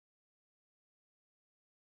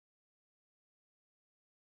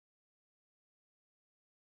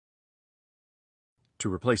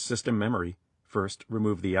To replace system memory, first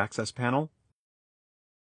remove the access panel,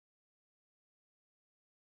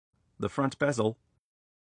 the front bezel,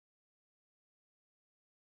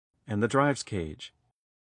 and the drives cage.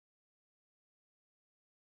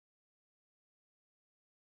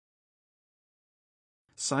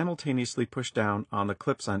 Simultaneously push down on the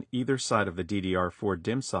clips on either side of the DDR4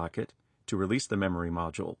 DIMM socket to release the memory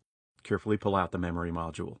module. Carefully pull out the memory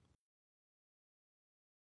module.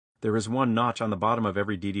 There is one notch on the bottom of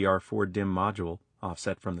every DDR4 DIMM module,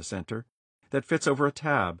 offset from the center, that fits over a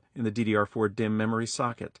tab in the DDR4 DIMM memory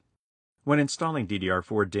socket. When installing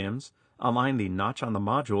DDR4 DIMMs, align the notch on the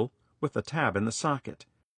module with the tab in the socket.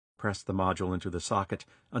 Press the module into the socket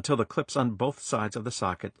until the clips on both sides of the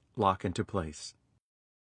socket lock into place.